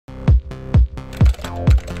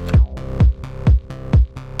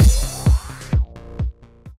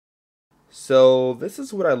So this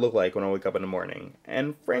is what I look like when I wake up in the morning,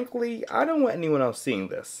 and frankly, I don't want anyone else seeing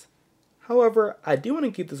this. However, I do want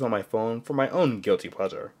to keep this on my phone for my own guilty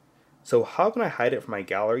pleasure. So how can I hide it from my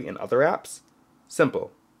gallery and other apps?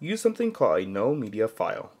 Simple. Use something called a no media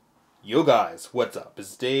file. Yo guys, what's up?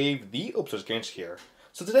 It's Dave, the Open Gangster here.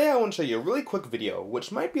 So today I want to show you a really quick video,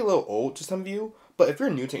 which might be a little old to some of you, but if you're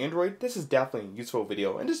new to Android, this is definitely a useful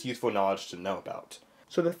video and just useful knowledge to know about.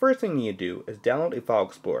 So the first thing you need to do is download a file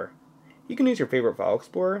explorer. You can use your favorite file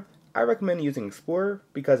explorer. I recommend using Explorer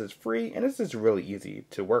because it's free and it's just really easy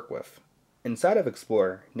to work with. Inside of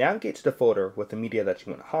Explorer, navigate to the folder with the media that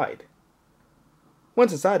you want to hide.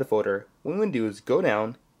 Once inside the folder, what we want to do is go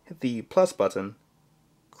down, hit the plus button,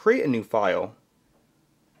 create a new file,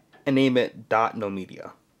 and name it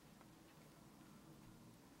 .nomedia.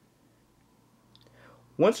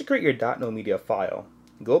 Once you create your .nomedia file,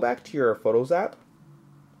 go back to your Photos app,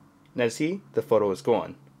 and as you see, the photo is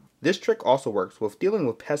gone. This trick also works with dealing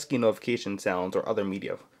with pesky notification sounds or other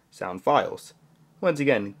media sound files. Once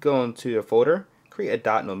again, go into your folder, create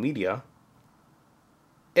a .nomedia,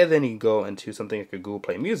 and then you go into something like a Google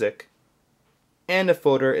Play Music, and the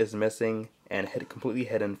folder is missing and completely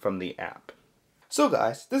hidden from the app. So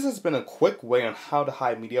guys, this has been a quick way on how to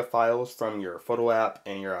hide media files from your photo app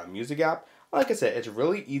and your music app. Like I said, it's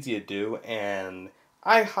really easy to do, and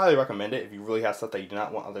I highly recommend it if you really have stuff that you do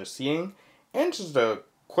not want others seeing, and just a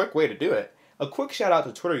quick way to do it. A quick shout out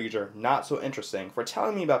to Twitter user Not So Interesting for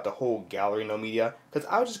telling me about the whole gallery no media, because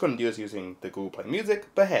I was just going to do this using the Google Play Music,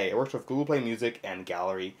 but hey, it works with Google Play Music and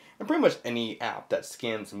Gallery, and pretty much any app that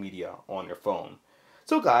scans media on your phone.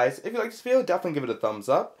 So guys, if you like this video, definitely give it a thumbs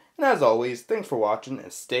up, and as always, thanks for watching,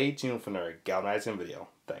 and stay tuned for another galvanizing video.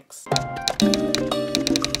 Thanks.